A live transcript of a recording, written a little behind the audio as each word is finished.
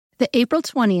The April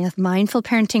 20th Mindful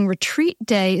Parenting Retreat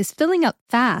Day is filling up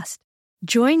fast.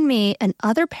 Join me and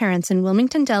other parents in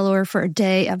Wilmington, Delaware for a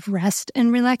day of rest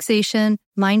and relaxation,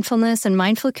 mindfulness and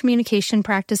mindful communication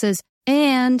practices,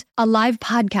 and a live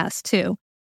podcast too.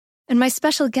 And my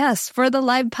special guest for the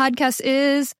live podcast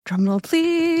is, drumroll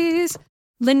please,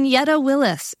 Lynetta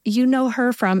Willis. You know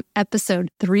her from episode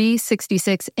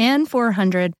 366 and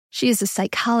 400. She is a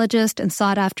psychologist and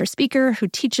sought-after speaker who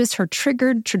teaches her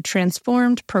Triggered to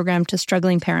Transformed program to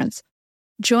struggling parents.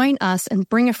 Join us and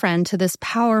bring a friend to this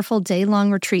powerful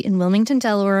day-long retreat in Wilmington,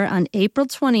 Delaware on April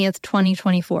 20th,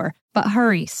 2024. But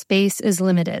hurry, space is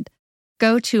limited.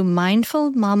 Go to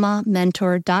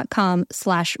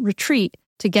mindfulmamamentor.com/retreat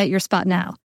to get your spot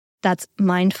now. That's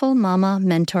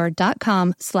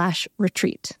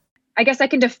mindfulmamamentor.com/retreat. I guess I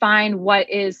can define what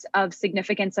is of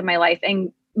significance in my life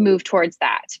and move towards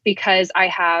that because I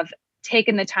have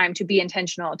taken the time to be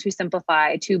intentional, to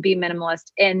simplify, to be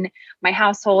minimalist in my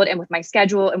household and with my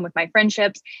schedule and with my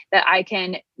friendships, that I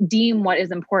can deem what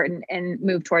is important and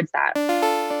move towards that.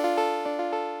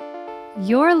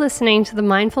 You're listening to the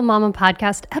Mindful Mama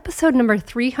podcast, episode number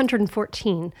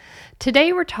 314.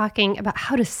 Today we're talking about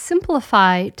how to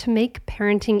simplify to make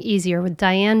parenting easier with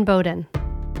Diane Boden.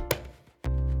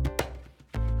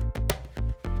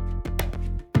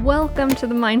 Welcome to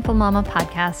the Mindful Mama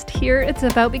podcast. Here it's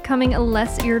about becoming a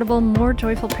less irritable, more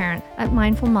joyful parent. At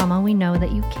Mindful Mama, we know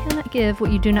that you cannot give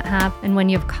what you do not have, and when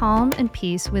you have calm and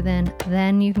peace within,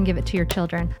 then you can give it to your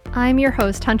children. I'm your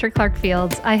host, Hunter Clark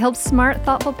Fields. I help smart,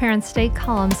 thoughtful parents stay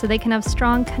calm so they can have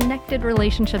strong, connected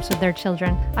relationships with their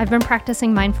children. I've been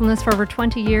practicing mindfulness for over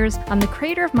 20 years. I'm the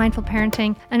creator of Mindful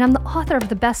Parenting, and I'm the author of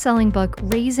the best-selling book,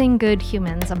 Raising Good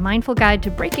Humans, a mindful guide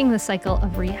to breaking the cycle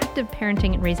of reactive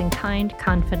parenting and raising kind,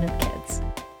 confident kids.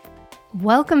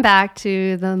 Welcome back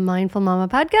to the Mindful Mama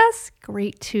podcast.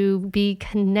 Great to be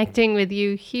connecting with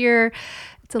you here.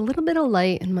 It's a little bit of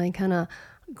light in my kind of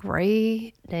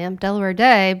gray, damp Delaware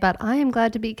day, but I am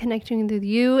glad to be connecting with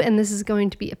you, and this is going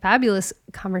to be a fabulous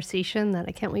conversation that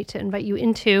I can't wait to invite you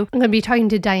into. I'm going to be talking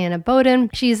to Diane Boden.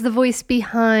 She's the voice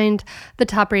behind the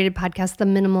top-rated podcast, The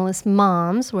Minimalist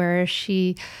Moms, where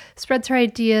she spreads her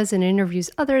ideas and interviews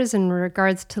others in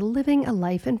regards to living a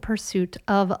life in pursuit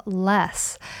of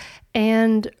less.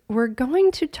 And we're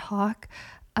going to talk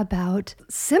about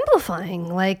simplifying,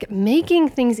 like making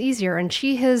things easier. And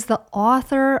she is the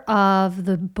author of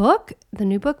the book, the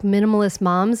new book, Minimalist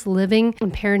Moms, Living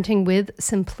and Parenting with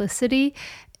Simplicity.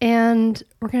 And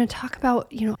we're going to talk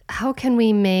about, how can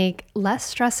we make less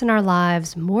stress in our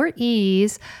lives, more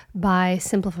ease by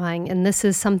simplifying. And this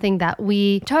is something that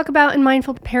we talk about in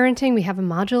Mindful Parenting. We have a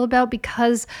module about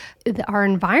because our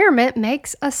environment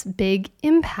makes a big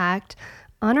impact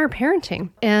on our parenting.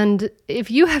 And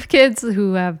if you have kids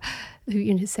who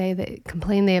say they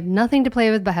complain they have nothing to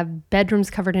play with but have bedrooms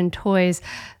covered in toys,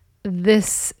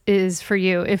 this is for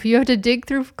you. If you have to dig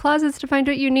through closets to find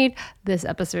what you need, this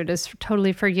episode is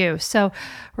totally for you. So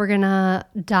we're gonna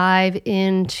dive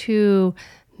into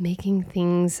making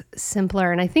things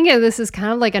simpler. And I think this is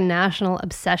kind of like a national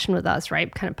obsession with us,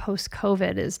 right? Kind of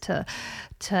post-COVID is to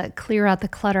clear out the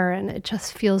clutter, and it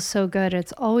just feels so good.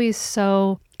 It's always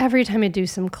so, every time I do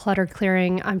some clutter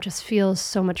clearing, I just feel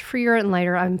so much freer and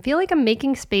lighter. I feel like I'm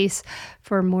making space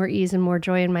for more ease and more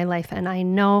joy in my life. And I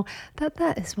know that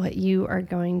that is what you are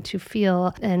going to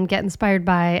feel and get inspired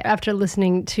by after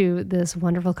listening to this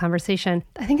wonderful conversation.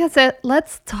 I think that's it.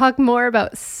 Let's talk more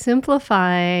about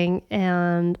simplifying,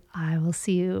 and I will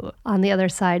see you on the other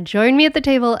side. Join me at the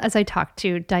table as I talk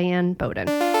to Diane Boden.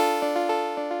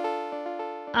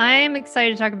 I'm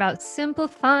excited to talk about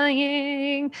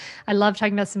simplifying. I love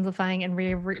talking about simplifying, and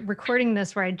we're recording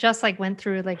this where I just went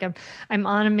through I'm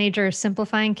on a major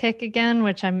simplifying kick again,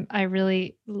 which I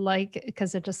really like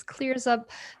because it just clears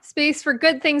up space for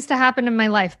good things to happen in my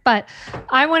life. But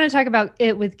I want to talk about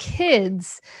it with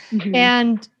kids,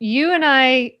 and you and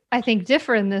I think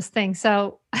differ in this thing.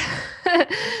 So,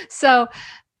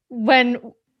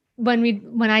 when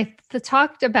I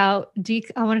talked about,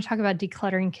 I want to talk about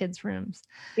decluttering kids' rooms.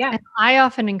 Yeah. And I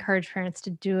often encourage parents to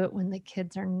do it when the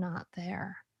kids are not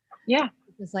there. Yeah.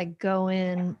 Just go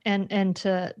in and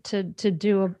to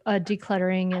do a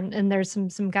decluttering, and there's some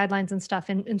guidelines and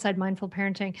stuff inside Mindful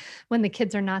Parenting when the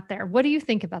kids are not there. What do you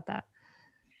think about that?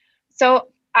 So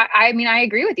I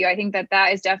agree with you. I think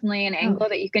that is definitely an angle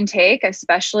that you can take,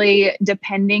 especially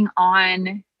depending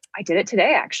on, I did it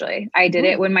today, actually. I did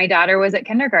it when my daughter was at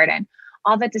kindergarten.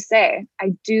 All that to say,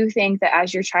 I do think that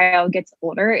as your child gets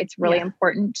older, it's really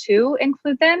important to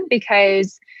include them,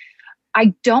 because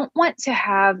I don't want to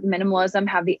have minimalism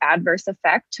have the adverse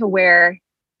effect to where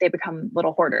they become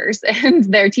little hoarders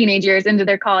in their teenage years, into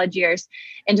their college years,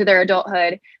 into their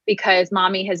adulthood, because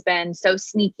mommy has been so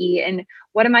sneaky. And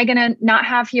what am I going to not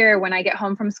have here when I get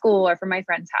home from school or from my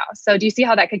friend's house? So do you see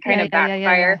how that could kind of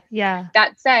backfire? Yeah.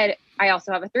 That said, I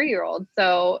also have a 3-year-old.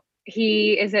 So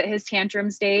he is at his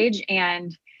tantrum stage,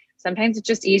 and sometimes it's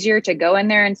just easier to go in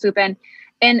there and swoop in.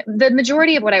 And the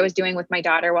majority of what I was doing with my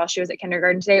daughter while she was at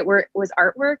kindergarten today was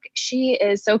artwork. She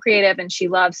is so creative and she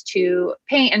loves to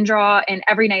paint and draw. And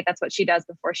every night that's what she does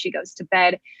before she goes to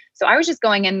bed. So I was just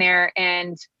going in there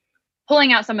and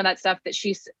pulling out some of that stuff that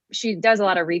she does a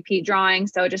lot of repeat drawing.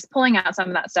 So just pulling out some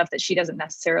of that stuff that she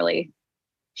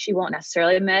won't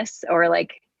necessarily miss or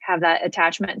like have that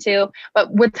attachment to.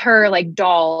 But with her like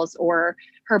dolls or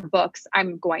her books,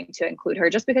 I'm going to include her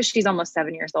just because she's almost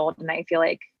 7 years old. And I feel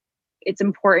like it's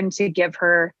important to give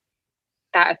her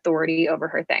that authority over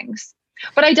her things.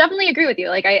 But I definitely agree with you.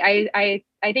 Like, I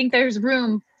think there's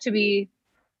room to be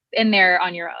in there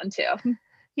on your own too.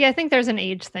 Yeah, I think there's an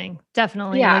age thing.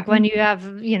 Definitely. Yeah. Like when you have,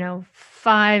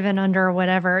 5 and under or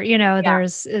whatever,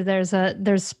 there's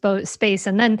space.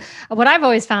 And then what I've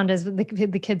always found is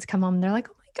the kids come home and they're like,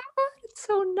 oh my God, it's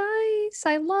so nice.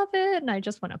 I love it. And I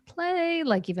just want to play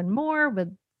like even more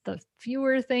with the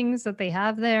fewer things that they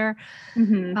have there.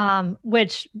 Mm-hmm.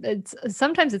 Which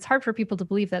sometimes it's hard for people to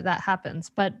believe that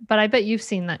happens, but I bet you've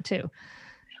seen that too.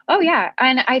 Oh yeah.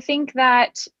 And I think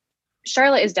that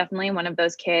Charlotte is definitely one of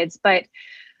those kids, but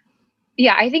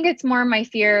yeah, I think it's more my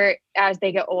fear as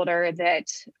they get older that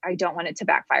I don't want it to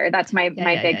backfire. That's my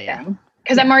big thing.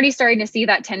 Cause I'm already starting to see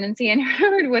that tendency in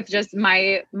her with just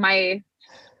I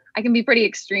can be pretty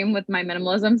extreme with my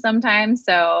minimalism sometimes.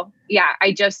 So yeah,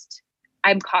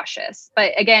 I'm cautious,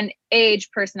 but again, age,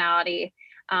 personality,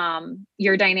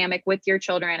 your dynamic with your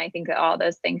children. I think that all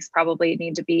those things probably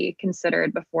need to be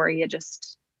considered before you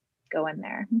just go in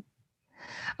there.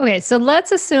 Okay. So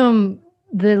let's assume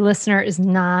the listener is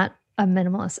not a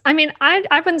minimalist. I mean, I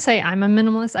wouldn't say I'm a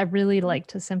minimalist. I really like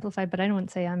to simplify, but I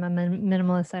don't say I'm a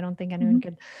minimalist. I don't think anyone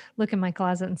could look in my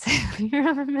closet and say you're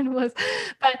a minimalist,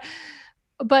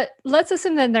 but let's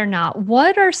assume that they're not.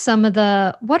 What are some of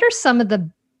the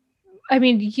I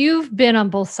mean, you've been on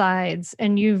both sides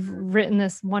and you've written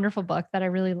this wonderful book that I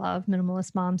really love,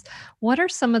 Minimalist Moms. What are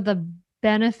some of the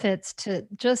benefits to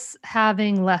just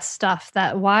having less stuff?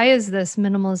 Why is this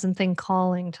minimalism thing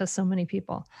calling to so many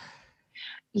people?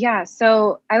 Yeah.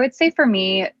 So I would say for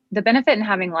me, the benefit in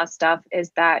having less stuff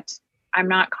is that I'm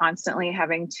not constantly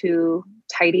having to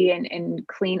tidy and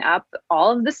clean up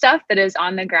all of the stuff that is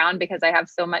on the ground because I have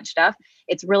so much stuff.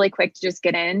 It's really quick to just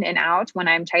get in and out when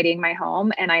I'm tidying my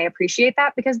home. And I appreciate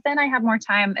that because then I have more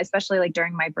time, especially like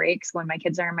during my breaks when my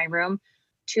kids are in my room,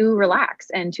 to relax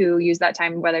and to use that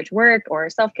time, whether to work or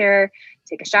self-care,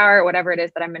 take a shower, whatever it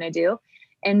is that I'm going to do.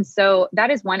 And so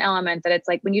that is one element that it's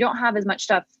like when you don't have as much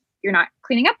stuff, you're not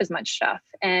cleaning up as much stuff.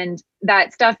 And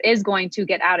that stuff is going to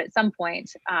get out at some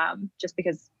point, just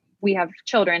because we have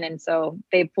children. And so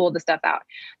they pull the stuff out.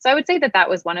 So I would say that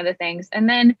was one of the things. And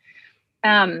then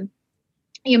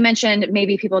you mentioned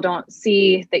maybe people don't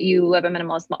see that you live a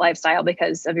minimalist lifestyle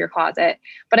because of your closet,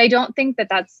 but I don't think that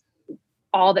that's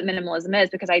all that minimalism is,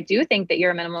 because I do think that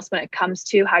you're a minimalist when it comes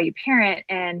to how you parent.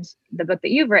 And the book that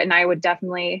you've written, I would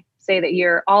definitely say that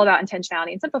you're all about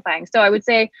intentionality and simplifying. So I would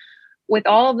say, with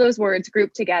all of those words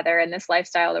grouped together in this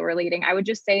lifestyle that we're leading, I would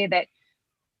just say that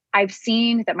I've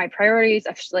seen that my priorities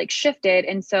have shifted.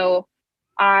 And so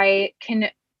I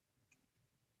guess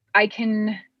I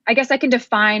can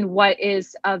define what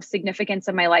is of significance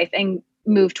in my life and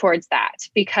move towards that,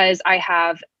 because I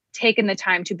have taken the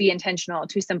time to be intentional,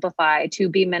 to simplify, to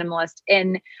be minimalist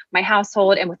in my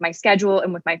household and with my schedule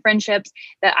and with my friendships,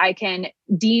 that I can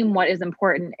deem what is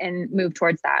important and move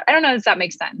towards that. I don't know if that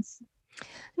makes sense.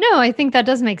 No, I think that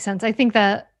does make sense. I think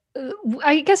that,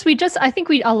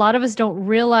 a lot of us don't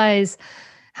realize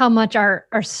how much our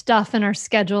stuff and our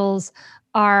schedules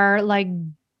are like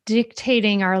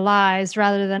dictating our lives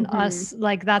rather than us.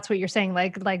 Like, that's what you're saying.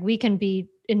 Like we can be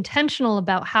intentional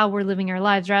about how we're living our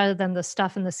lives rather than the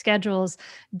stuff and the schedules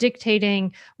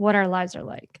dictating what our lives are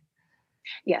like.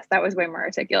 Yes, that was way more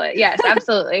articulate. Yes,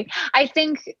 absolutely. I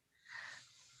think,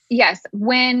 yes,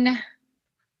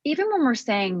 even when we're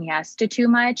saying yes to too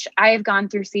much, I've gone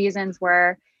through seasons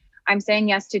where I'm saying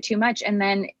yes to too much. And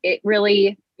then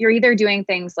you're either doing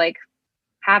things like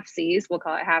half-seas, we'll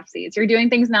call it half-seas. You're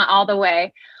doing things not all the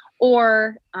way,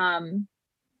 or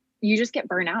you just get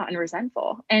burnt out and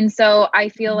resentful. And so I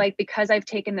feel like because I've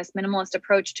taken this minimalist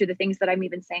approach to the things that I'm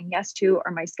even saying yes to,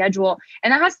 or my schedule,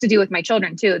 and that has to do with my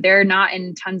children too. They're not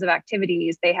in tons of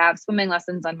activities. They have swimming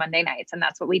lessons on Monday nights, and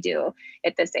that's what we do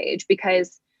at this age,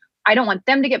 because I don't want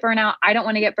them to get burnout. I don't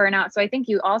want to get burnout. So I think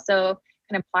you also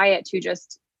can apply it to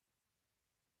just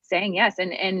saying yes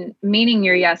and meaning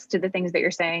your yes to the things that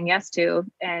you're saying yes to.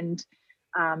 And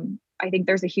I think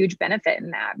there's a huge benefit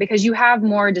in that because you have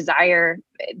more desire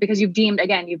because you've deemed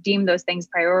those things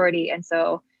priority. And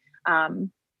so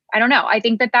I don't know. I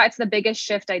think that that's the biggest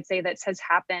shift I'd say that has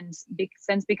happened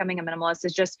since becoming a minimalist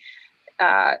is just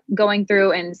going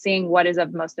through and seeing what is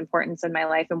of most importance in my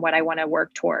life and what I want to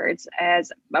work towards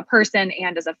as a person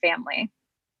and as a family.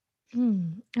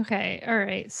 Okay. All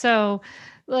right. So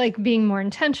like being more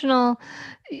intentional.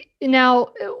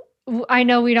 Now, I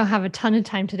know we don't have a ton of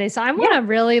time today, so I want to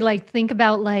really like think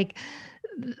about like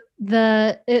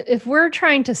if we're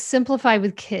trying to simplify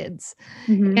with kids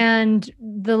and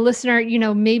the listener,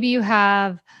 maybe you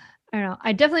have, I don't know,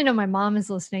 I definitely know my mom is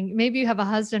listening. Maybe you have a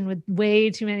husband with way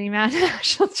too many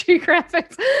National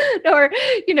Geographics or,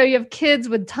 you have kids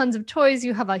with tons of toys.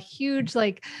 You have a huge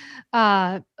like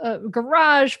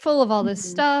garage full of all this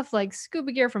stuff like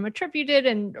scuba gear from a trip you did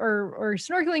and or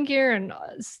snorkeling gear and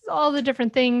all the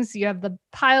different things. You have the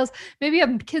piles. Maybe you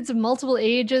have kids of multiple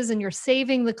ages and you're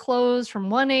saving the clothes from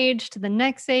one age to the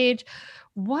next age.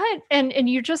 What? And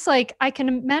you're just like, I can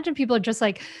imagine people are just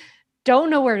like,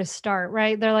 don't know where to start,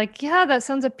 right? They're like, yeah, that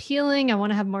sounds appealing. I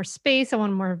want to have more space. I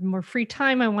want more free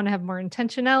time. I want to have more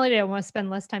intentionality. I want to spend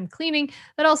less time cleaning.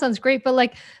 That all sounds great. But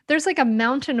like, there's like a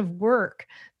mountain of work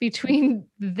between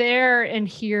there and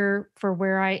here for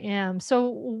where I am.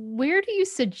 So where do you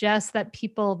suggest that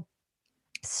people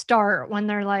start when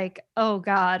they're like, oh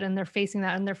God, and they're facing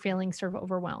that and they're feeling sort of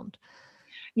overwhelmed?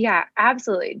 Yeah,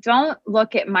 absolutely. Don't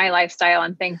look at my lifestyle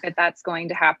and think that that's going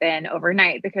to happen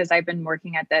overnight because I've been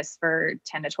working at this for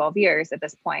 10 to 12 years at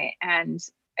this point, and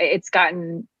it's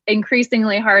gotten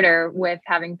increasingly harder with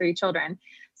having 3 children.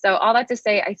 So all that to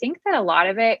say, I think that a lot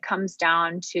of it comes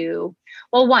down to,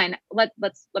 well, one, let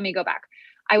me go back.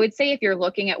 I would say if you're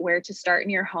looking at where to start in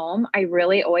your home, I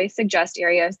really always suggest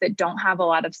areas that don't have a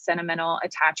lot of sentimental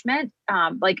attachment,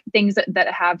 like things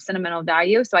that have sentimental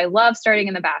value. So I love starting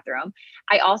in the bathroom.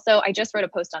 I just wrote a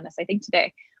post on this, I think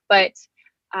today, but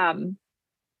you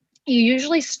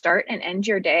usually start and end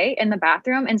your day in the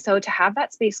bathroom. And so to have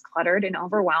that space cluttered and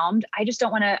overwhelmed, I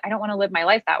don't want to live my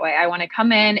life that way. I want to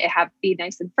come in, be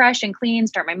nice and fresh and clean,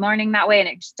 start my morning that way. And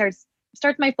it starts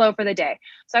my flow for the day.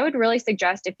 So I would really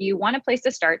suggest if you want a place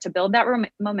to start to build that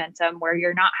momentum where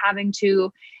you're not having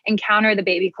to encounter the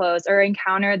baby clothes or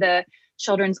encounter the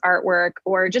children's artwork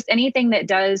or just anything that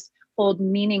does hold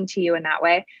meaning to you in that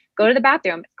way, go to the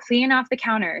bathroom, clean off the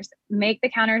counters, make the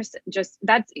counters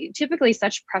that's typically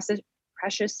such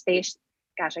precious space.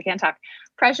 Gosh, I can't talk.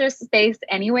 Precious space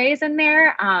anyways in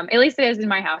there. At least it is in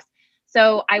my house.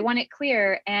 So I want it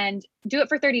clear and do it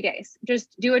for 30 days.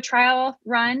 Just do a trial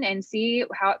run and see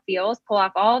how it feels. Pull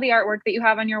off all the artwork that you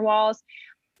have on your walls.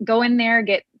 Go in there,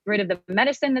 get rid of the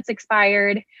medicine that's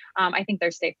expired. I think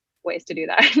there's safe ways to do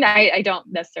that. I don't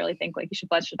necessarily think like you should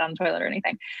flush it down the toilet or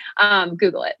anything.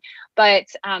 Google it. But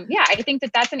I think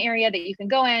that that's an area that you can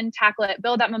go in, tackle it,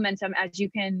 build that momentum as you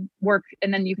can work,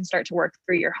 and then you can start to work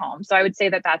through your home. So I would say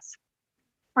that that's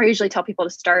where I usually tell people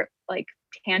to start, like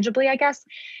tangibly, I guess.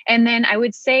 And then I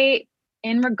would say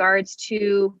in regards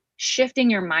to shifting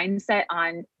your mindset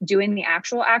on doing the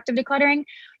actual act of decluttering,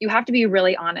 you have to be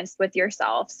really honest with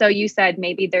yourself. So you said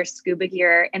maybe there's scuba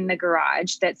gear in the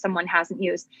garage that someone hasn't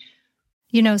used.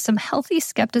 Some healthy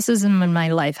skepticism in my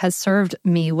life has served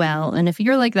me well. And if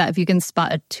you're like that, if you can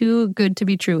spot a too good to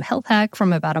be true health hack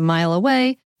from about a mile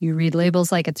away, you read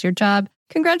labels like it's your job,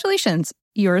 congratulations,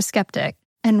 you're a skeptic.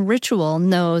 And Ritual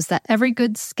knows that every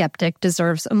good skeptic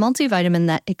deserves a multivitamin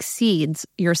that exceeds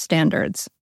your standards.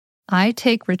 I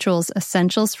take Ritual's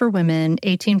Essentials for Women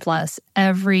 18 Plus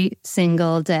every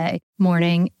single day,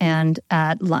 morning and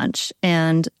at lunch.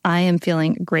 And I am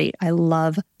feeling great. I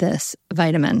love this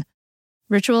vitamin.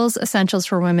 Ritual's Essentials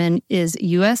for Women is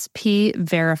USP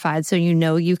verified, so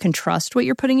you can trust what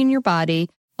you're putting in your body.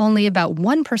 Only about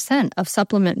 1% of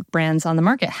supplement brands on the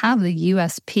market have the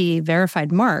USP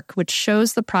verified mark, which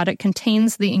shows the product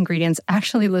contains the ingredients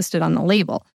actually listed on the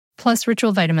label. Plus,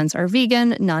 Ritual vitamins are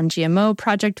vegan, non-GMO,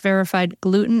 project verified,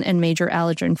 gluten and major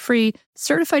allergen free,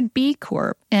 certified B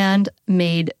Corp, and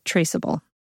made traceable.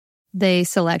 They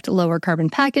select lower carbon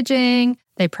packaging,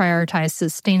 they prioritize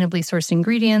sustainably sourced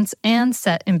ingredients, and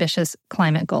set ambitious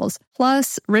climate goals.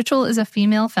 Plus, Ritual is a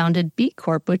female-founded B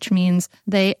Corp, which means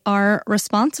they are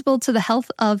responsible to the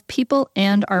health of people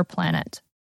and our planet.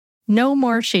 No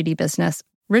more shady business.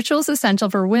 Ritual's Essential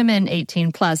for Women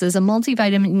 18 Plus is a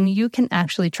multivitamin you can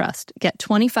actually trust. Get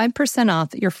 25%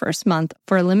 off your first month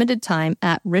for a limited time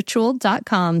at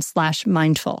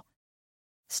ritual.com/mindful.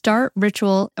 Start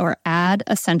Ritual or add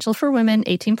Essential for Women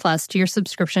 18 plus to your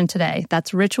subscription today.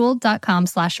 That's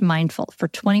ritual.com/mindful for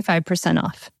 25%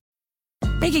 off.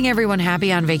 Making everyone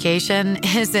happy on vacation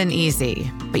isn't easy,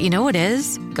 but you know what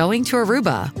is? Going to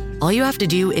Aruba. All you have to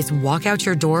do is walk out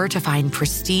your door to find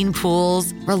pristine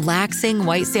pools, relaxing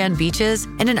white sand beaches,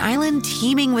 and an island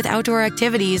teeming with outdoor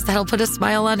activities that'll put a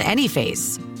smile on any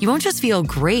face. You won't just feel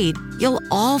great, you'll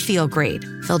all feel great,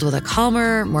 filled with a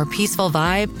calmer, more peaceful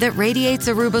vibe that radiates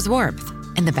Aruba's warmth.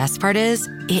 And the best part is,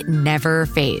 it never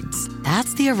fades.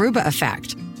 That's the Aruba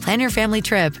effect. Plan your family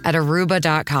trip at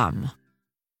aruba.com.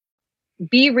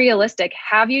 Be realistic.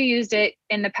 Have you used it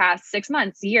in the past 6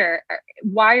 months, year?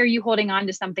 Why are you holding on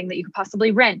to something that you could possibly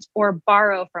rent or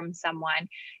borrow from someone?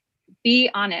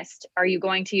 Be honest. Are you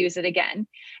going to use it again?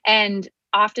 And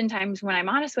oftentimes when I'm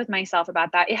honest with myself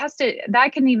about that,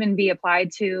 that can even be applied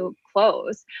to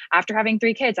clothes. After having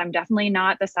 3 kids, I'm definitely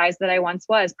not the size that I once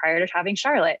was prior to having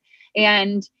Charlotte.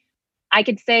 And I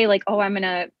could say like, oh, I'm going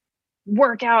to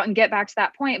work out and get back to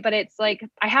that point. But it's like,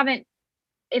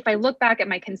 if I look back at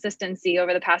my consistency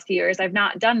over the past few years, I've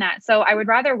not done that. So I would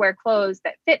rather wear clothes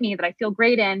that fit me, that I feel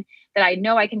great in, that I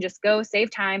know I can just go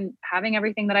save time having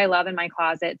everything that I love in my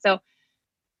closet. So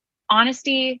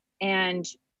honesty and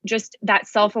just that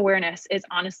self-awareness is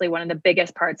honestly one of the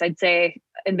biggest parts, I'd say,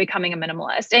 in becoming a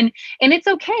minimalist. And it's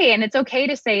okay. And it's okay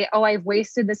to say, oh, I've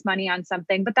wasted this money on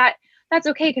something, but that's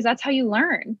okay, because that's how you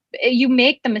learn. You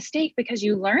make the mistake because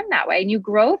you learn that way and you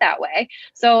grow that way.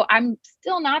 So I'm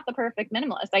still not the perfect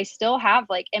minimalist. I still have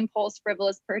like impulse,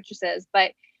 frivolous purchases,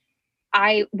 but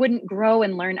I wouldn't grow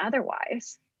and learn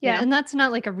otherwise. Yeah. Yeah. And that's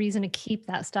not like a reason to keep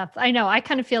that stuff. I know. I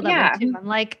kind of feel that way too. I'm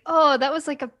like, oh, that was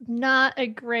like not a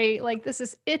great, like, this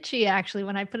is itchy actually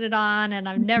when I put it on, and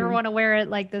I never want to wear it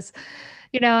like this,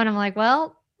 and I'm like,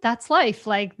 well, that's life.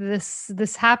 Like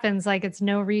this happens. Like, it's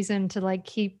no reason to like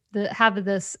have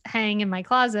this hang in my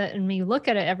closet and me look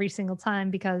at it every single time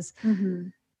because,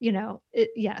 yeah.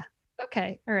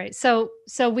 Okay. All right. So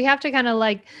we have to kind of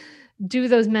like do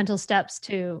those mental steps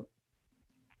to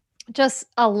just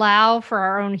allow for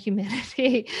our own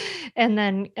humanity and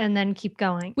then keep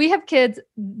going. We have kids,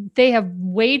 they have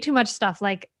way too much stuff.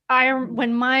 Like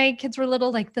when my kids were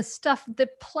little, like the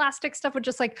plastic stuff would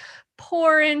just like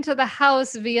pour into the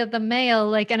house via the mail.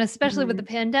 Like, and especially with the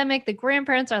pandemic, the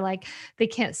grandparents are like, they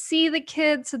can't see the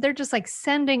kids. So they're just like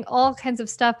sending all kinds of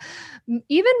stuff,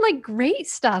 even like great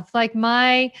stuff. Like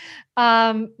my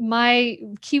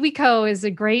KiwiCo is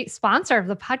a great sponsor of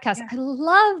the podcast. Yeah. I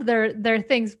love their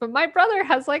things, but my brother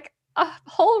has like a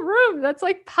whole room that's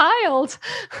like piled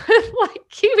with like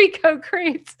KiwiCo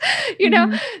crates.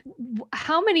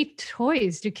 How many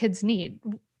toys do kids need?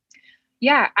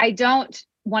 Yeah, I don't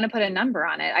want to put a number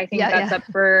on it. I think that's up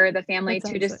for the family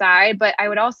to decide, but I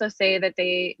would also say that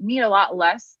they need a lot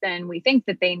less than we think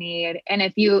that they need. And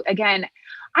if you, again,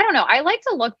 I don't know, I like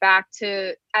to look back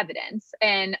to evidence,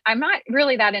 and I'm not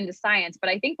really that into science, but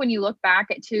I think when you look back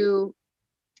to,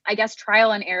 I guess,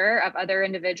 trial and error of other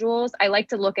individuals, I like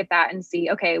to look at that and see,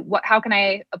 okay, how can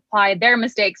I apply their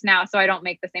mistakes now so I don't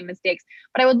make the same mistakes?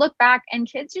 But I would look back, and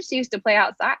kids just used to play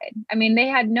outside. I mean, they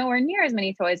had nowhere near as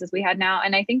many toys as we had now.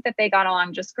 And I think that they got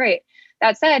along just great.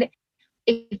 That said,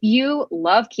 if you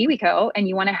love KiwiCo and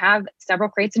you want to have several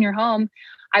crates in your home,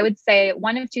 I would say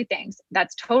one of two things.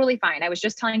 That's totally fine. I was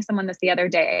just telling someone this the other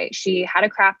day. She had a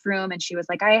craft room and she was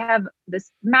like, I have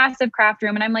this massive craft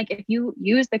room. And I'm like, if you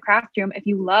use the craft room, if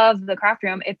you love the craft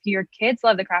room, if your kids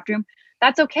love the craft room,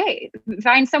 that's okay.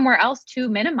 Find somewhere else to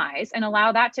minimize and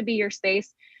allow that to be your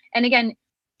space. And again,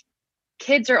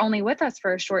 kids are only with us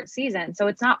for a short season, so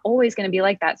it's not always going to be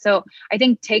like that. So I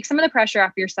think take some of the pressure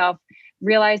off yourself.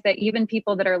 Realize that even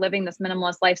people that are living this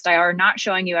minimalist lifestyle are not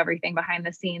showing you everything behind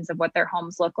the scenes of what their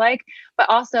homes look like. But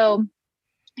also,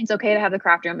 it's okay to have the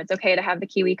craft room. It's okay to have the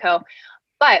KiwiCo.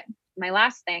 But my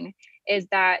last thing is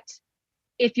that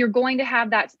if you're going to have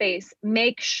that space,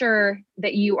 make sure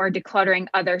that you are decluttering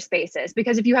other spaces.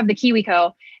 Because if you have the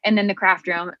KiwiCo and then the craft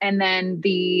room and then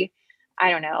the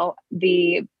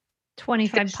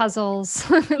 25 puzzles.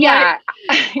 Yeah.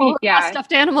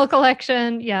 Stuffed animal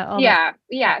collection. Yeah.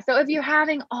 So if you're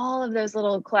having all of those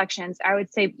little collections, I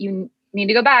would say you need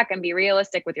to go back and be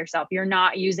realistic with yourself. You're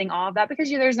not using all of that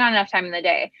because there's not enough time in the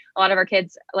day. A lot of our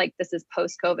kids, like, this is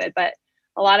post-COVID, but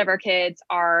a lot of our kids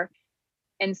are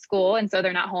in school, and so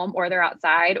they're not home, or they're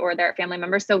outside, or they're at family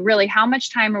members. So really, how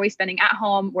much time are we spending at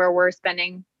home where we're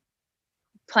spending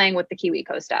playing with the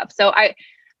KiwiCo stuff? So I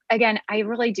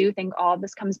really do think all of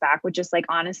this comes back with just like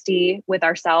honesty with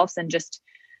ourselves, and just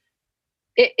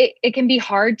it can be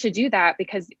hard to do that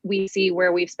because we see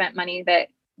where we've spent money that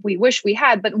we wish we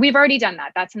had, but we've already done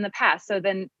that. That's in the past. So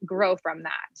then grow from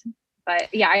that.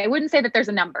 But yeah, I wouldn't say that there's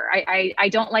a number. I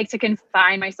don't like to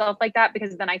confine myself like that,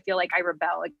 because then I feel like I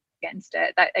rebel against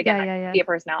it. That again, that could be a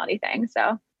personality thing.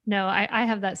 So no, I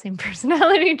have that same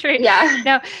personality trait. Yeah.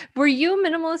 Now, were you a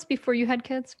minimalist before you had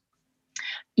kids?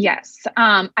 Yes.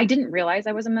 I didn't realize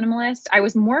I was a minimalist. I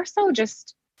was more so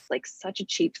just like such a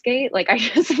cheapskate. Like I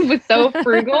just was so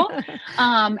frugal.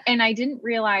 And I didn't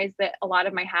realize that a lot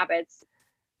of my habits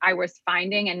I was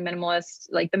finding in minimalist,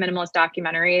 like the Minimalist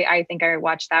documentary. I think I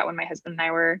watched that when my husband and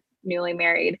I were newly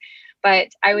married. But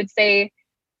I would say,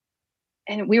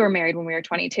 and we were married when we were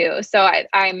 22. So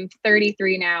I'm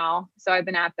 33 now. So I've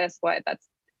been at this, that's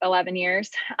 11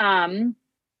 years.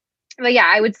 But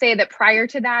yeah, I would say that prior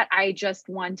to that, I just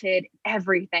wanted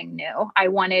everything new. I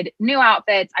wanted new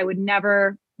outfits. I would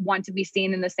never want to be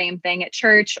seen in the same thing at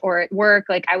church or at work.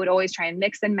 Like I would always try and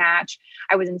mix and match.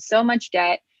 I was in so much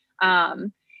debt.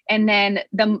 And then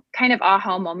the kind of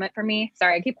aha moment for me,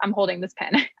 sorry, I'm holding this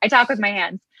pen. I talk with my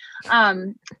hands.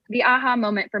 The aha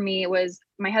moment for me was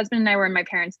my husband and I were in my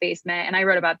parents' basement, and I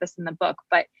wrote about this in the book,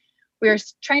 but we were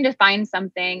trying to find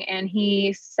something. And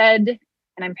he said,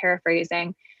 and I'm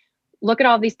paraphrasing, look at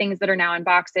all these things that are now in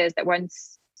boxes that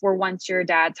were once your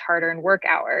dad's hard-earned work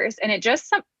hours. And it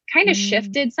just kind of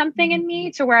shifted something in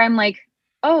me to where I'm like,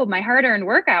 oh, my hard-earned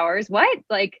work hours, what?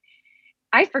 Like,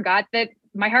 I forgot that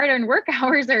my hard-earned work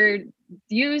hours are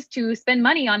used to spend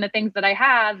money on the things that I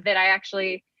have that I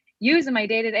actually use in my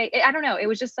day-to-day. I don't know. It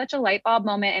was just such a light bulb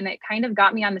moment. And it kind of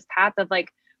got me on this path of like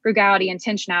frugality,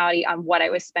 intentionality on what I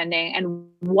was spending and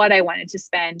what I wanted to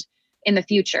spend in the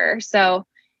future. So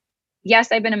yes,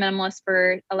 I've been a minimalist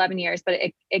for 11 years, but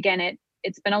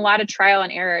it's been a lot of trial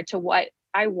and error to what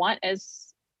I want as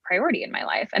priority in my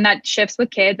life. And that shifts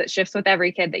with kids, it shifts with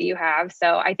every kid that you have.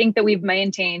 So I think that we've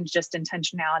maintained just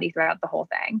intentionality throughout the whole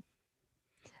thing.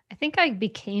 I think I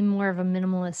became more of a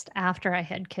minimalist after I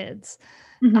had kids,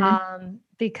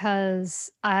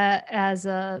 because as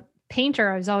a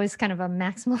painter, I was always kind of a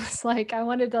maximalist. Like I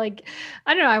wanted to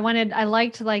I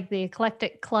liked like the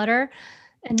eclectic clutter.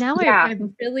 And now I've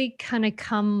really kind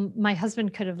of my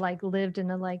husband could have like lived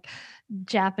in a like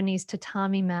Japanese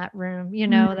tatami mat room,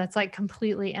 that's like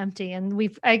completely empty.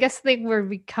 And I guess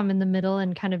we come in the middle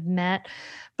and kind of met.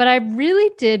 But I really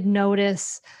did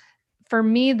notice, for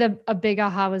me, a big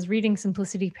aha was reading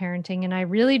Simplicity Parenting. And I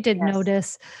really did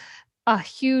notice a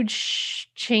huge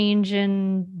change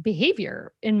in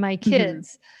behavior in my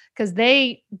kids, because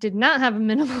they did not have a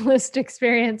minimalist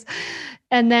experience.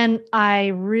 And then I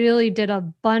really did a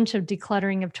bunch of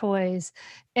decluttering of toys,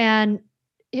 and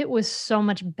it was so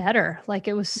much better. Like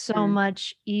it was so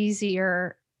much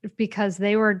easier because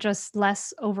they were just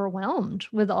less overwhelmed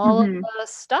with all of the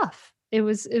stuff. It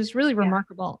was really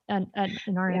remarkable in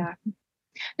our end.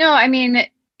 No, I mean,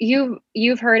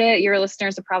 you've heard it. Your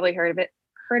listeners have probably heard of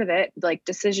it. Like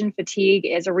decision fatigue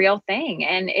is a real thing.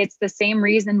 And it's the same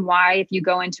reason why if you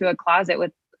go into a closet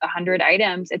with 100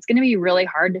 items, it's going to be really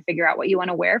hard to figure out what you want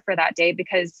to wear for that day,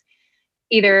 because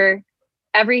either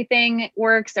everything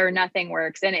works or nothing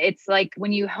works. And it's like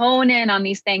when you hone in on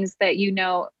these things that,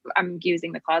 I'm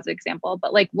using the closet example,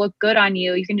 but like look good on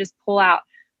you, you can just pull out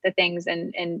the things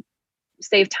and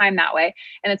save time that way.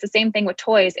 And it's the same thing with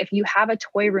toys. If you have a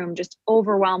toy room just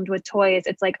overwhelmed with toys,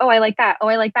 it's like, oh, I like that. Oh,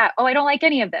 I like that. Oh, I don't like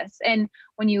any of this. And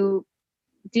when you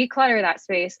declutter that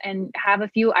space and have a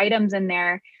few items in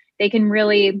there, they can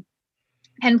really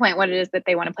pinpoint what it is that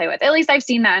they want to play with. At least I've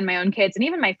seen that in my own kids and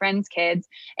even my friends' kids.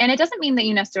 And it doesn't mean that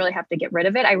you necessarily have to get rid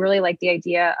of it. I really like the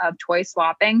idea of toy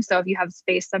swapping. So if you have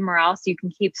space somewhere else, you can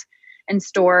keep and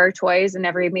store toys, and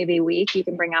every maybe week you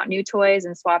can bring out new toys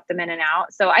and swap them in and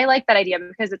out. So I like that idea,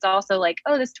 because it's also like,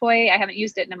 oh, this toy, I haven't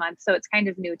used it in a month, so it's kind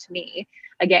of new to me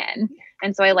again.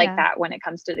 And so I like that when it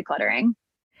comes to decluttering.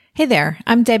 Hey there,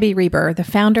 I'm Debbie Reber, the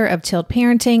founder of Tilt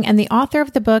Parenting and the author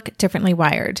of the book Differently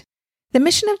Wired. The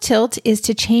mission of Tilt is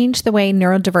to change the way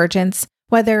neurodivergence,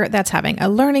 whether that's having a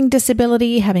learning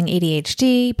disability, having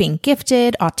ADHD, being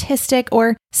gifted, autistic,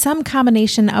 or some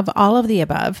combination of all of the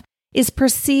above, is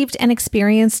perceived and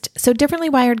experienced so differently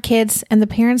wired kids and the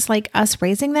parents like us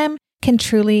raising them can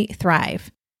truly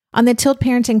thrive. On the Tilt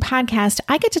Parenting podcast,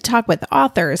 I get to talk with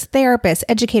authors, therapists,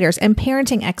 educators, and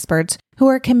parenting experts who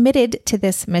are committed to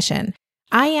this mission.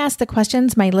 I ask the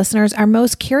questions my listeners are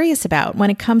most curious about when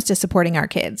it comes to supporting our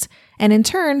kids. And in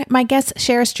turn, my guests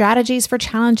share strategies for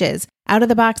challenges,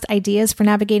 out-of-the-box ideas for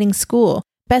navigating school,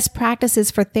 best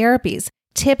practices for therapies,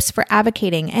 tips for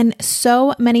advocating, and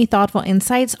so many thoughtful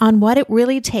insights on what it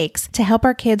really takes to help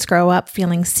our kids grow up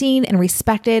feeling seen and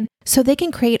respected so they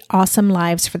can create awesome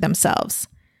lives for themselves.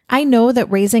 I know that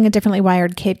raising a differently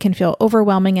wired kid can feel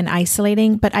overwhelming and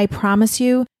isolating, but I promise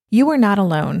you, You are not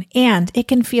alone, and it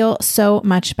can feel so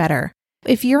much better.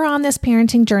 If you're on this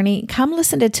parenting journey, come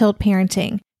listen to Tilt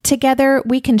Parenting. Together,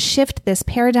 we can shift this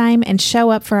paradigm and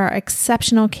show up for our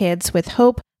exceptional kids with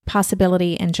hope,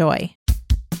 possibility, and joy.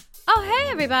 Oh, hey,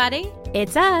 everybody.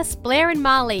 It's us, Blair and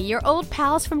Molly, your old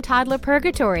pals from Toddler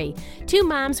Purgatory. Two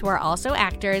moms who are also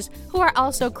actors, who are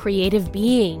also creative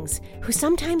beings, who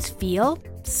sometimes feel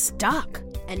stuck.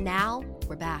 And now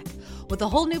we're back with a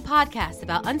whole new podcast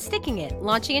about unsticking it,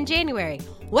 launching in January.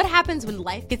 What happens when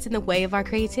life gets in the way of our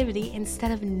creativity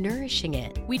instead of nourishing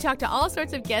it? We talk to all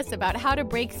sorts of guests about how to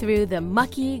break through the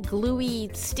mucky, gluey,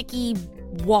 sticky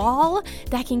wall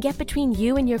that can get between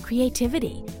you and your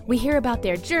creativity. We hear about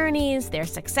their journeys, their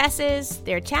successes,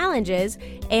 their challenges,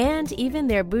 and even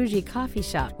their bougie coffee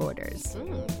shop orders.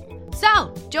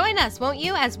 So, join us, won't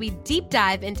you, as we deep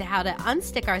dive into how to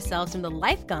unstick ourselves from the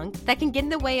life gunk that can get in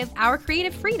the way of our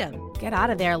creative freedom. Get out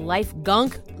of there, life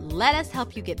gunk. Let us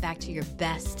help you get back to your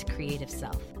best creative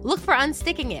self. Look for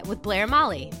Unsticking It with Blair and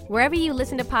Molly, wherever you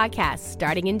listen to podcasts,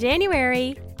 starting in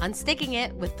January. Unsticking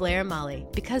It with Blair and Molly,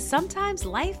 because sometimes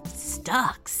life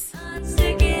sucks.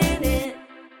 Unsticking it.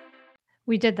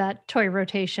 We did that toy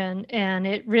rotation, and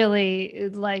it really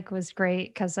was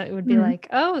great because it would be like,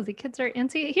 oh, the kids are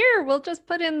antsy. Here, we'll just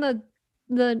put in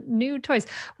the new toys.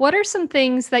 What are some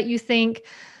things that you think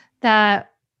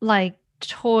that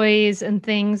toys and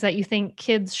things that you think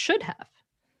kids should have?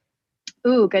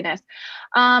 Ooh, goodness.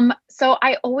 So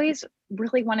I always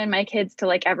really wanted my kids to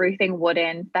like everything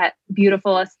wooden, that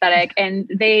beautiful aesthetic, and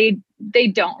they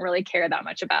don't really care that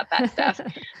much about that stuff.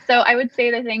 So I would say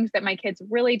the things that my kids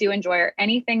really do enjoy are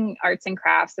anything arts and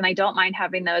crafts. And I don't mind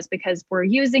having those because we're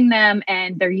using them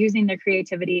and they're using their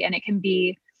creativity, and it can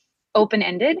be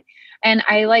open-ended. And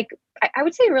I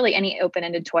would say really any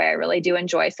open-ended toy I really do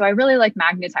enjoy. So I really like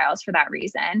magnet tiles for that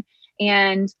reason.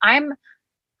 And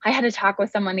I had a talk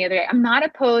with someone the other day. I'm not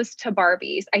opposed to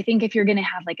Barbies. I think if you're going to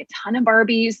have like a ton of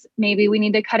Barbies, maybe we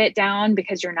need to cut it down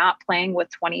because you're not playing with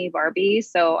 20 Barbies.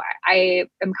 So I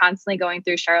am constantly going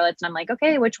through Charlotte's and I'm like,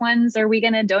 okay, which ones are we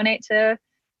going to donate to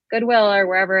Goodwill or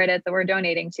wherever it is that we're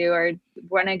donating to, or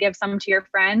want to give some to your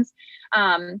friends?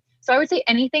 So I would say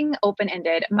anything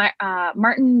open-ended.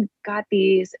 Martin got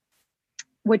these,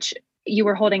 which you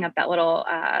were holding up that little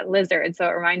lizard. So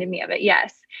it reminded me of it.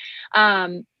 Yes.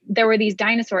 There were these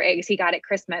dinosaur eggs he got at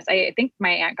Christmas. I think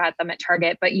my aunt got them at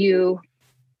Target, but you,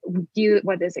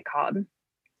 what is it called?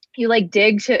 You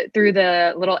dig through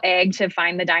the little egg to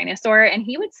find the dinosaur, and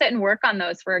he would sit and work on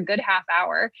those for a good half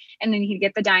hour, and then he'd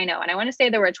get the dino. And I want to say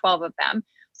there were 12 of them.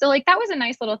 So that was a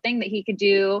nice little thing that he could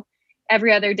do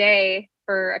every other day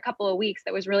for a couple of weeks.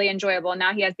 That was really enjoyable. And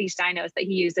now he has these dinos that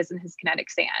he uses in his kinetic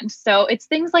sand. So it's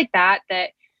things like that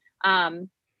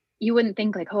you wouldn't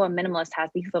think a minimalist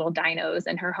has these little dinos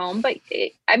in her home, but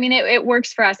it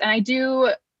works for us. And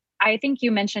I think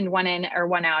you mentioned one in or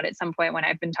one out at some point when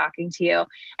I've been talking to you.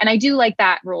 And I do like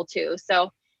that rule too.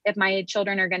 So if my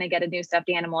children are going to get a new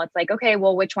stuffed animal, it's okay,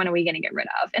 well, which one are we going to get rid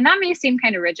of? And that may seem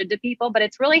kind of rigid to people, but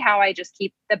it's really how I just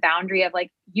keep the boundary of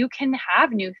you can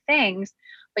have new things,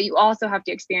 but you also have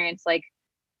to experience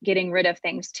getting rid of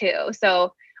things too.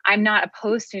 So I'm not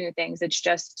opposed to new things. It's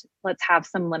just, let's have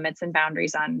some limits and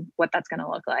boundaries on what that's going to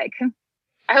look like.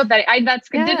 I hope that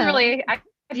didn't really, I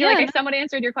feel like I somewhat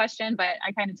answered your question, but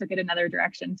I kind of took it another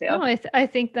direction too. No, I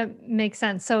think that makes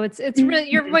sense. So it's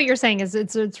really, what you're saying is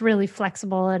it's really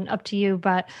flexible and up to you,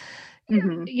 but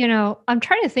I'm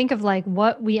trying to think of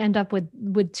what we end up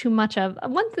with too much of.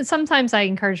 Sometimes I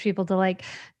encourage people to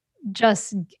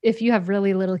just, if you have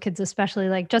really little kids,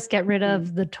 especially just get rid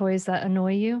of the toys that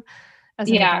annoy you. As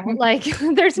an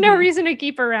adult. There's no reason to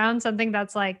keep around something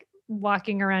that's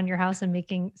walking around your house and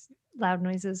making loud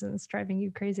noises and it's driving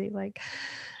you crazy.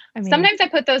 Sometimes I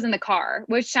put those in the car,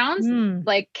 which sounds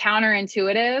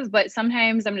counterintuitive, but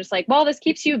sometimes I'm just well, this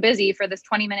keeps you busy for this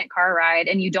 20-minute car ride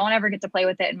and you don't ever get to play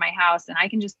with it in my house. And I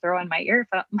can just throw in my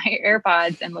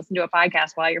AirPods and listen to a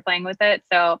podcast while you're playing with it.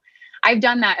 So I've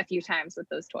done that a few times with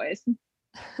those toys.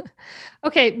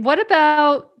 Okay. What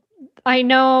about, I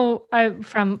know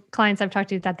from clients I've talked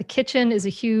to that the kitchen is a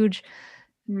huge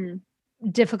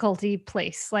difficulty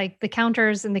place, the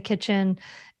counters in the kitchen.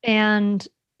 And,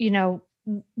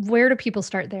 where do people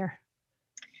start there?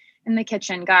 In the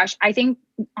kitchen, gosh, I think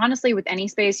honestly, with any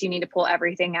space, you need to pull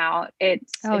everything out. If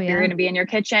you're going to be in your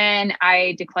kitchen,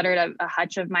 I decluttered a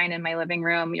hutch of mine in my living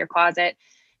room, your closet.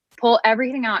 Pull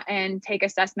everything out and take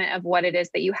assessment of what it is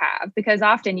that you have, because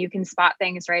often you can spot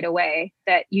things right away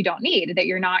that you don't need, that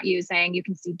you're not using. You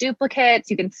can see duplicates,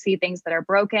 you can see things that are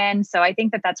broken. So I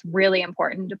think that that's really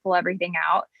important to pull everything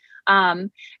out.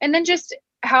 And then just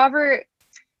however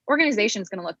organization is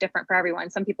going to look different for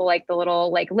everyone. Some people like the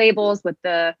little like labels with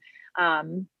the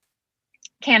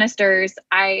canisters.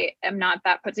 I am not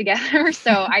that put together.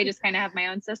 So I just kind of have my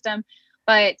own system.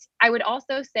 But I would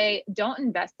also say don't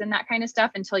invest in that kind of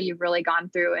stuff until you've really gone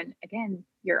through and again,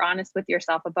 you're honest with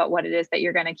yourself about what it is that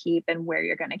you're going to keep and where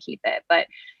you're going to keep it. But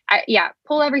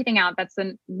pull everything out. That's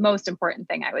the most important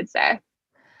thing I would say.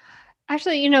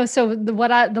 Actually, so the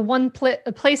one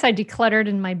place I decluttered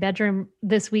in my bedroom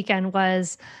this weekend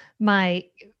was my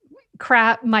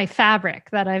fabric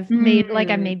that I've made. Like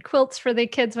I made quilts for the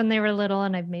kids when they were little,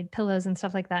 and I've made pillows and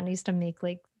stuff like that. And I used to make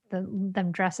like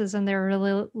them dresses when they were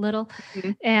really little.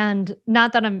 Mm-hmm. And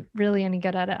not that I'm really any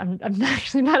good at it. I'm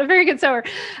actually not a very good sewer.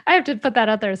 I have to put that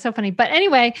out there. It's so funny. But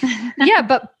anyway,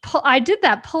 but I did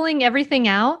that, pulling everything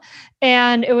out.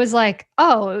 And it was like,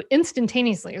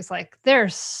 instantaneously, it was like,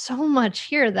 there's so much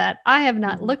here that I have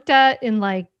not looked at in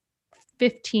like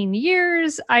 15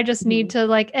 years. I just need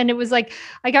to and it was like,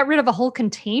 I got rid of a whole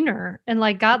container and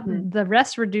like got the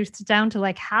rest reduced down to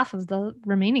like half of the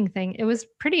remaining thing. It was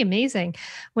pretty amazing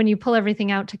when you pull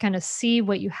everything out to kind of see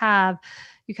what you have.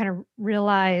 You kind of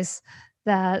realize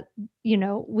that,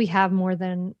 we have more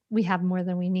than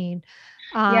we need.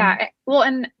 Well,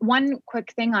 and one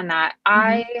quick thing on that,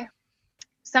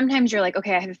 sometimes you're like,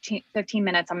 okay, I have 15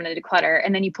 minutes, I'm going to declutter.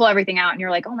 And then you pull everything out and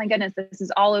you're like, oh my goodness, this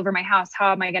is all over my house.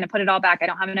 How am I going to put it all back? I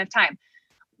don't have enough time.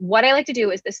 What I like to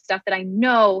do is this stuff that I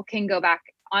know can go back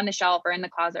on the shelf or in the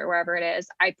closet or wherever it is,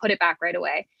 I put it back right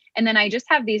away. And then I just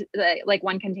have these, like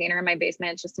one container in my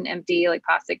basement. It's just an empty like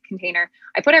plastic container.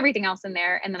 I put everything else in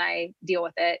there and then I deal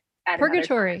with it at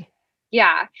purgatory.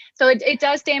 Yeah. So it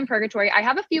does stay in purgatory. I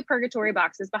have a few purgatory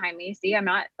boxes behind me. See, I'm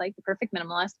not like the perfect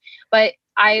minimalist, but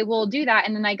I will do that.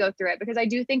 And then I go through it because I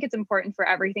do think it's important for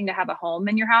everything to have a home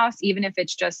in your house, even if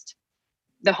it's just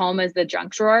the home is the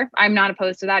junk drawer. I'm not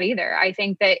opposed to that either. I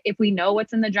think that if we know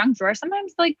what's in the junk drawer,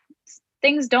 sometimes like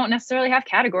things don't necessarily have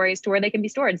categories to where they can be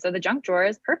stored. So the junk drawer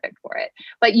is perfect for it,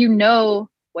 but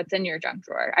what's in your junk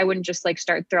drawer. I wouldn't just like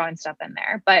start throwing stuff in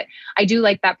there, but I do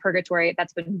like that purgatory.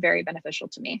 That's been very beneficial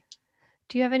to me.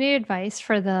 Do you have any advice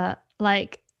for the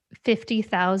like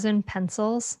 50,000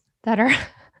 pencils that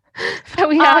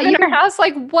we have in our house?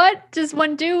 Like, what does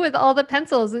one do with all the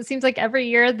pencils? It seems like every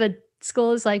year the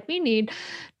school is like, we need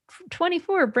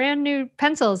 24 brand new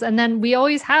pencils. And then we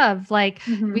always have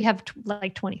we have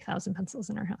like 20,000 pencils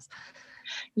in our house.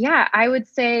 Yeah, I would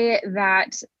say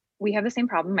that we have the same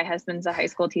problem. My husband's a high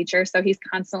school teacher, so he's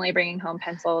constantly bringing home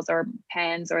pencils or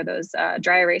pens or those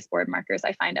dry erase board markers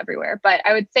I find everywhere. But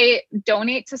I would say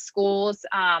donate to schools.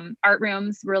 Art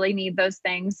rooms really need those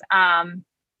things.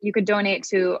 You could donate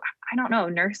to, I don't know,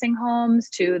 nursing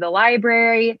homes, to the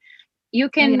library. You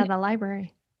can, the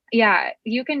library. Yeah,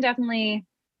 you can definitely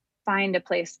find a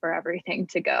place for everything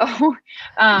to go.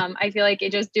 I feel like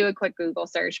just do a quick Google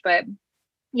search, but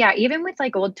yeah, even with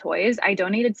like old toys, I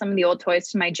donated some of the old toys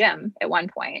to my gym at one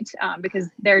point because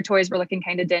their toys were looking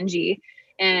kind of dingy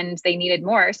and they needed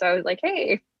more. So I was like,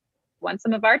 hey, want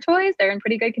some of our toys? They're in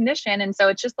pretty good condition. And so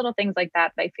it's just little things like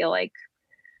that. I feel like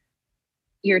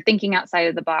you're thinking outside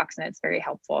of the box and it's very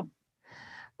helpful.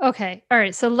 Okay. All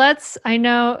right. So let's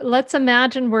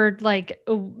imagine we're like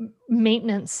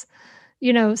maintenance,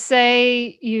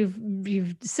 say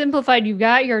you've simplified, you've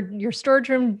got your storage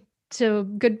room to a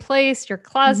good place. Your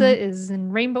closet is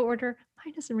in rainbow order.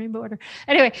 Mine is in rainbow order.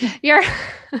 Anyway,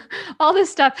 all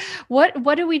this stuff.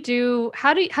 What do we do?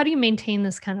 How do you maintain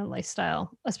this kind of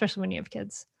lifestyle, especially when you have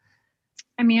kids?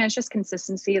 I mean, it's just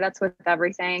consistency. That's with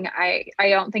everything. I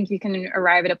don't think you can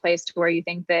arrive at a place to where you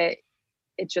think that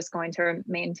it's just going to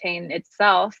maintain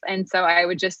itself. And so I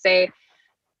would just say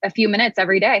a few minutes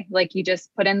every day. Like you just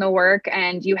put in the work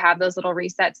and you have those little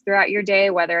resets throughout your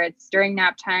day, whether it's during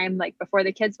nap time, like before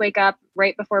the kids wake up,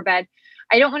 right before bed.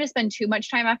 I don't want to spend too much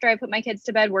time after I put my kids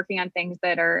to bed working on things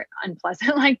that are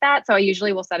unpleasant like that. So I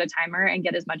usually will set a timer and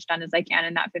get as much done as I can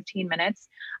in that 15 minutes.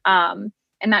 And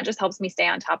that just helps me stay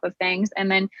on top of things. And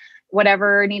then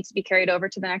whatever needs to be carried over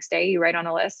to the next day, you write on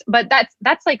a list. But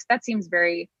that seems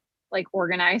very like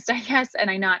organized, I guess.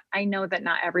 And I know that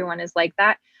not everyone is like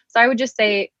that. So I would just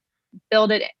say,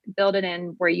 build it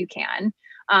in where you can.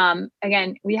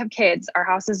 Again, we have kids, our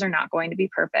houses are not going to be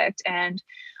perfect. And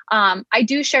I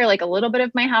do share like a little bit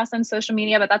of my house on social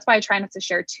media, but that's why I try not to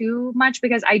share too much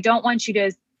because I don't want you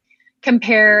to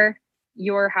compare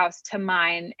your house to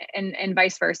mine and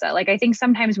vice versa. Like, I think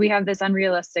sometimes we have this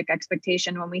unrealistic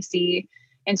expectation when we see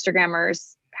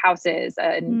Instagrammers' houses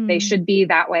and they should be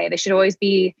that way. They should always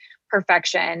be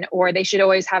perfection, or they should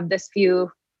always have this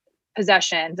few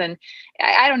possessions. And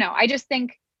I don't know. I just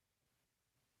think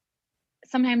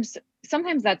sometimes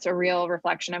that's a real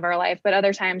reflection of our life, but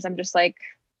other times I'm just like,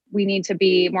 we need to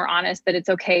be more honest that it's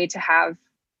okay to have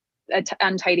an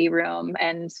untidy room.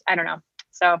 And I don't know.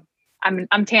 So I'm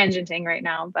tangenting right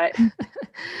now, but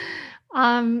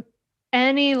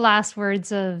any last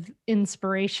words of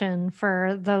inspiration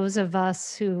for those of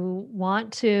us who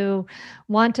want to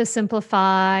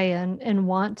simplify and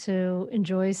want to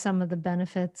enjoy some of the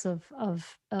benefits of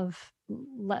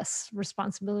less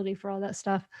responsibility for all that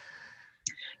stuff?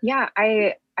 Yeah,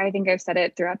 I think I've said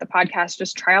it throughout the podcast,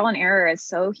 just trial and error is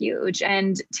so huge,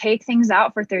 and take things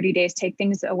out for 30 days, take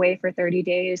things away for 30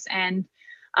 days. And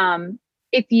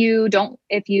if you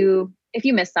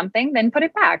miss something, then put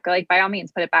it back, like by all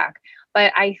means, put it back.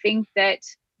 But I think that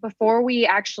before we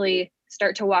actually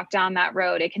start to walk down that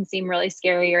road, it can seem really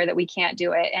scary or that we can't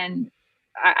do it. And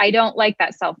I don't like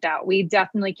that self-doubt. We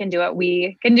definitely can do it.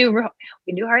 We can do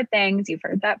hard things. You've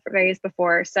heard that phrase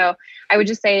before. So I would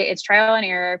just say it's trial and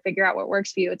error, figure out what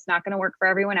works for you. It's not going to work for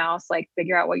everyone else. Like,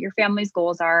 figure out what your family's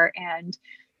goals are, and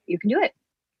you can do it.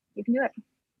 You can do it.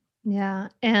 Yeah.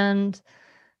 And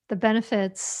the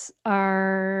benefits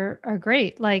are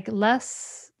great. Like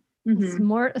less,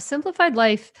 more, a simplified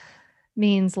life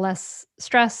means less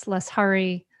stress, less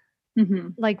hurry.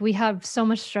 Like we have so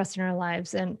much stress in our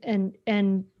lives, and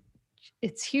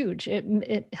it's huge.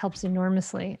 It helps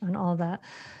enormously on all that.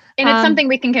 And it's something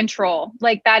we can control.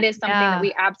 Like that is something that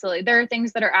we absolutely, there are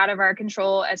things that are out of our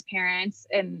control as parents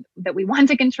and that we want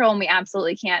to control and we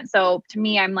absolutely can't. So to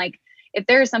me, I'm like, if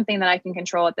there is something that I can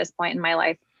control at this point in my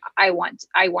life, I want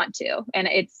to. And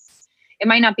it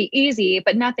might not be easy,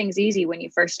 but nothing's easy when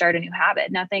you first start a new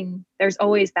habit. There's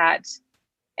always that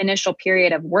initial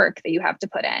period of work that you have to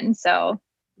put in. So,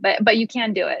 but you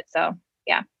can do it. So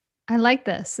yeah. I like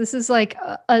this. This is like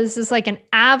an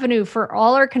avenue for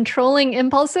all our controlling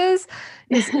impulses.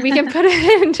 We can put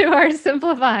it into our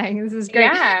simplifying. This is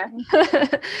great. Yeah.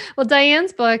 Well,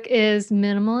 Diane's book is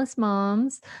Minimalist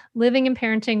Moms, Living and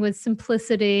Parenting with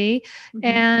Simplicity.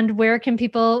 And where can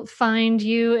people find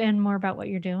you and more about what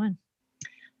you're doing?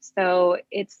 So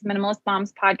it's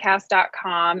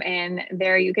minimalistmomspodcast.com, and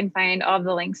there you can find all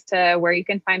the links to where you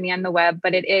can find me on the web,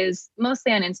 but it is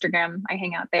mostly on Instagram. I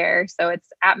hang out there. So it's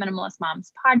at Minimalist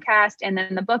Moms Podcast. And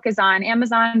then the book is on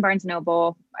Amazon, Barnes &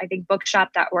 Noble, I think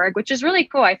bookshop.org, which is really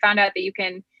cool. I found out that you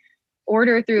can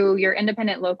order through your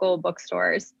independent local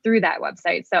bookstores through that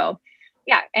website. So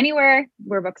yeah, anywhere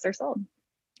where books are sold.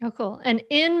 Oh, cool. And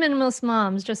in Minimalist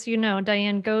Moms, just so you know,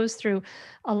 Diane goes through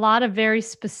a lot of very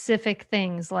specific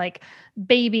things like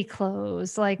baby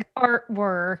clothes, like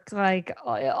artwork, like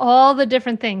all the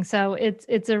different things. So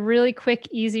it's a really quick,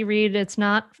 easy read. It's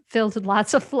not filled with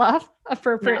lots of fluff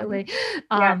appropriately.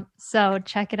 Yeah. So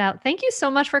check it out. Thank you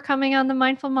so much for coming on the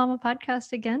Mindful Mama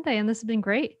podcast again, Diane. This has been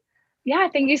great. Yeah,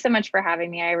 thank you so much for having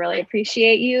me. I really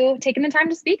appreciate you taking the time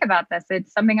to speak about this.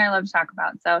 It's something I love to talk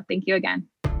about. So thank you again.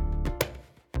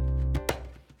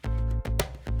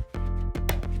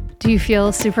 Do you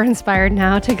feel super inspired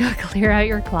now to go clear out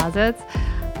your closets?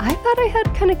 I thought I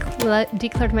had kind of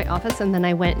decluttered my office, and then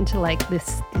I went into like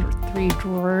these 3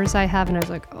 drawers I have, and I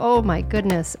was like, oh my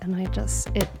goodness. And I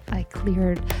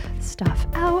cleared stuff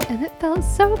out, and it felt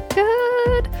so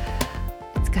good.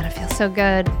 It's gonna feel so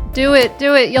good. Do it.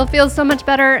 You'll feel so much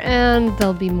better, and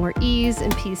there'll be more ease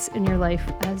and peace in your life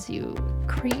as you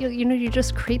create, you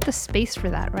just create the space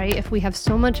for that, right? If we have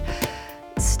so much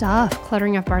stuff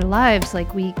cluttering up our lives,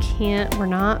 like we're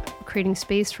not creating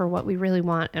space for what we really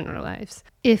want in our lives.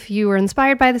 If you were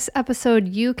inspired by this episode,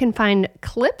 you can find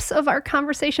clips of our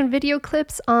conversation, video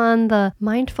clips, on the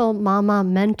Mindful Mama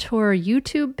Mentor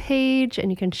YouTube page, and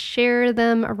you can share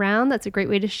them around. That's a great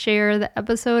way to share the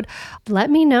episode. Let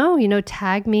me know,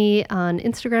 tag me on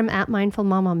Instagram at Mindful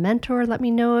Mama Mentor. Let me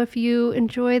know if you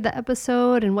enjoyed the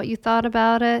episode and what you thought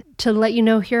about it. To let you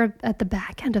know here at the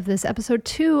back end of this episode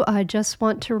too, I just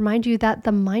want to remind you that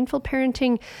the Mindful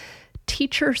Parenting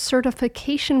Teacher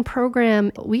Certification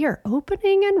Program, we are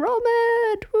opening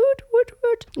enrollment. Woot, woot,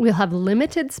 woot. We'll have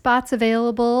limited spots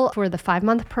available for the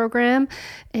 5-month program,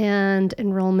 and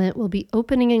enrollment will be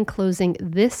opening and closing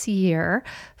this year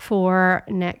for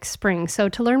next spring. So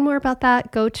to learn more about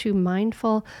that, go to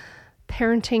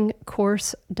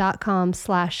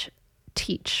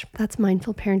mindfulparentingcourse.com/teach. That's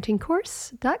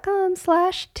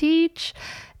mindfulparentingcourse.com/teach.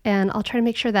 And I'll try to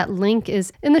make sure that link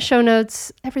is in the show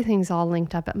notes. Everything's all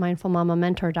linked up at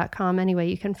mindfulmamamentor.com. Anyway,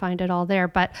 you can find it all there.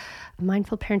 But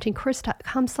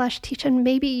mindfulparentingcourse.com/teach. And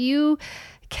maybe you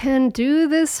can do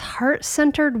this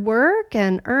heart-centered work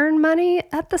and earn money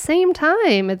at the same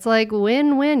time. It's like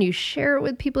win-win. You share it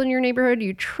with people in your neighborhood.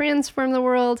 You transform the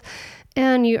world.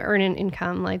 and you earn an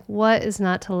income. Like, what is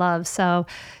not to love? So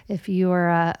if you're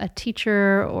a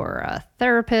teacher or a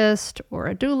therapist or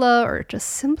a doula or just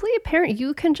simply a parent,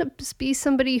 you can just be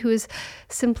somebody who is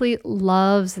simply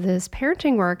loves this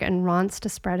parenting work and wants to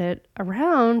spread it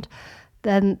around,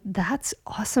 then that's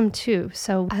awesome too.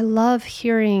 So I love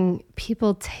hearing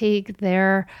people take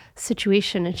their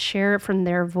situation and share it from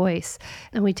their voice.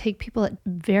 And we take people at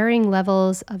varying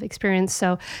levels of experience.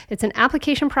 So it's an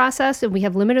application process and we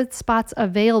have limited spots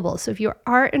available. So if you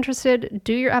are interested,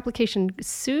 do your application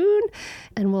soon.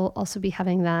 And we'll also be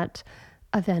having that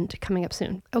event coming up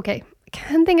soon. Okay.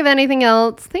 Can't think of anything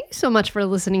else. Thank you so much for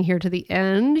listening here to the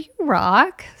end. You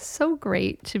rock. So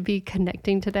great to be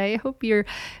connecting today. I hope you're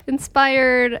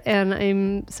inspired and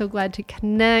I'm so glad to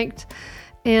connect.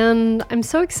 And I'm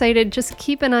so excited. Just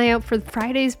keep an eye out for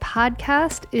Friday's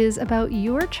podcast is about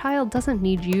your child doesn't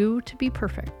need you to be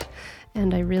perfect.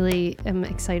 And I really am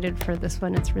excited for this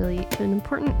one. It's really an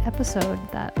important episode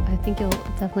that I think you'll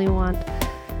definitely want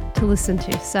to listen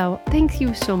to. So thank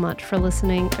you so much for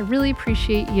listening. I really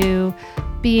appreciate you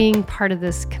being part of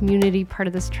this community, part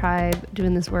of this tribe,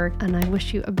 doing this work. And I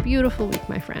wish you a beautiful week,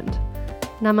 my friend.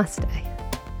 Namaste.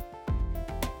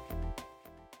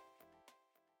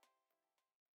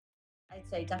 I'd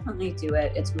say definitely do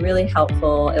it. It's really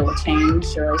helpful. It will change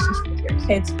your relationship with your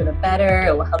kids for the better.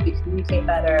 It will help you communicate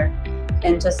better.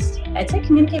 And just, I'd say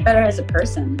communicate better as a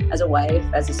person, as a wife,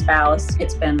 as a spouse.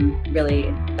 It's been really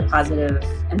a positive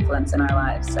influence in our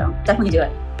lives. So definitely do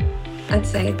it. I'd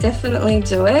say definitely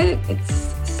do it.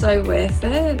 It's so worth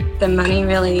it. The money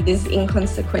really is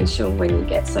inconsequential when you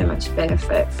get so much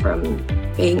benefit from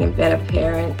being a better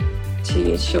parent to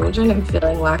your children and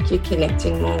feeling like you're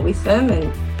connecting more with them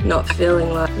and not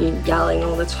feeling like you're yelling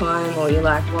all the time or you're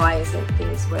like, why isn't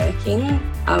things working?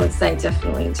 I would say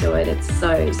definitely do it. It's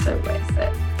so worth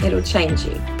it. It'll change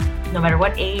you. No matter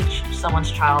what age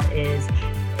someone's child is,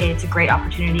 it's a great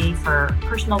opportunity for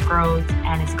personal growth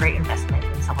and it's a great investment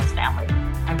in someone's family.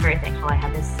 I'm very thankful I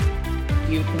had this.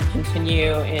 You can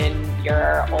continue in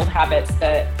your old habits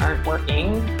that aren't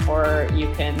working, or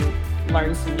you can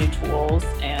learn some new tools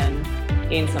and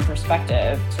gain some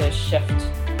perspective to shift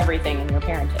everything in your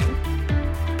parenting.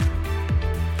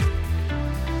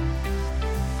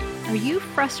 Are you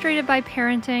frustrated by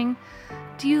parenting?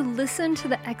 Do you listen to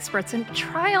the experts and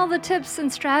try all the tips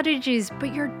and strategies,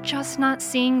 but you're just not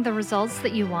seeing the results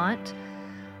that you want?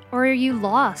 Or are you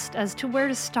lost as to where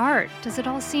to start? Does it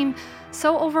all seem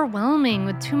so overwhelming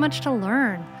with too much to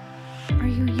learn? Are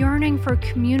you yearning for a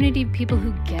community of people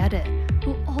who get it,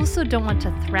 who also don't want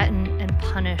to threaten and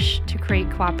punish to create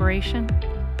cooperation?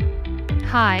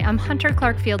 Hi, I'm Hunter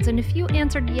Clark-Fields, and if you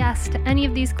answered yes to any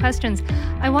of these questions,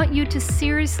 I want you to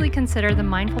seriously consider the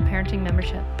Mindful Parenting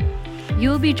membership.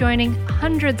 You'll be joining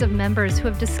hundreds of members who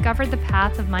have discovered the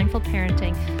path of mindful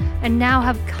parenting and now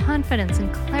have confidence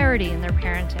and clarity in their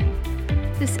parenting.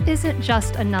 This isn't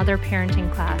just another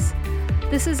parenting class.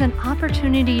 This is an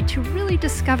opportunity to really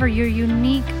discover your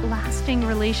unique, lasting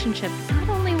relationship, not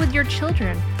only with your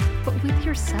children, but with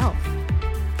yourself.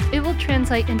 It will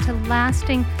translate into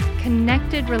lasting,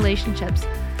 connected relationships,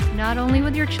 not only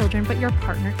with your children, but your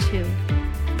partner too.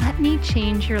 Let me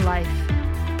change your life.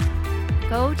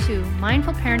 Go to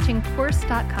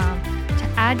mindfulparentingcourse.com to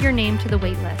add your name to the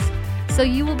waitlist, so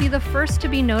you will be the first to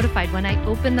be notified when I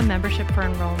open the membership for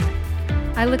enrollment.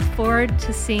 I look forward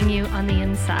to seeing you on the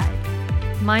inside.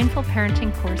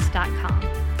 mindfulparentingcourse.com.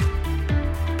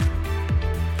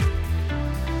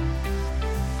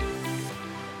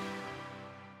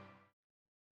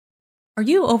 Are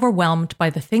you overwhelmed by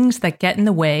the things that get in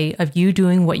the way of you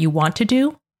doing what you want to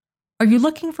do? Are you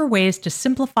looking for ways to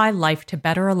simplify life to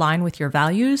better align with your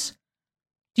values?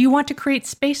 Do you want to create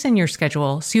space in your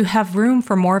schedule so you have room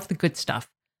for more of the good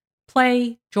stuff?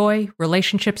 Play, joy,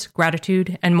 relationships,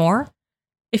 gratitude, and more?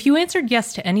 If you answered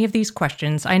yes to any of these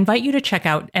questions, I invite you to check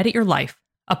out Edit Your Life,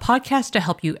 a podcast to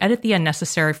help you edit the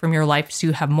unnecessary from your life so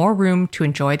you have more room to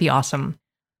enjoy the awesome.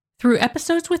 Through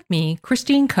episodes with me,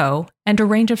 Christine Coe, and a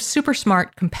range of super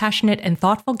smart, compassionate, and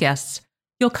thoughtful guests,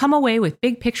 you'll come away with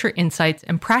big picture insights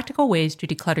and practical ways to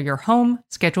declutter your home,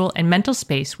 schedule, and mental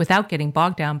space without getting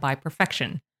bogged down by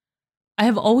perfection. I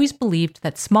have always believed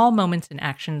that small moments and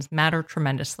actions matter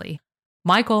tremendously.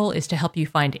 My goal is to help you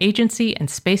find agency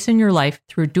and space in your life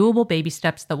through doable baby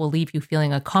steps that will leave you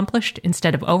feeling accomplished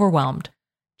instead of overwhelmed.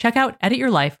 Check out Edit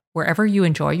Your Life wherever you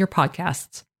enjoy your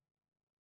podcasts.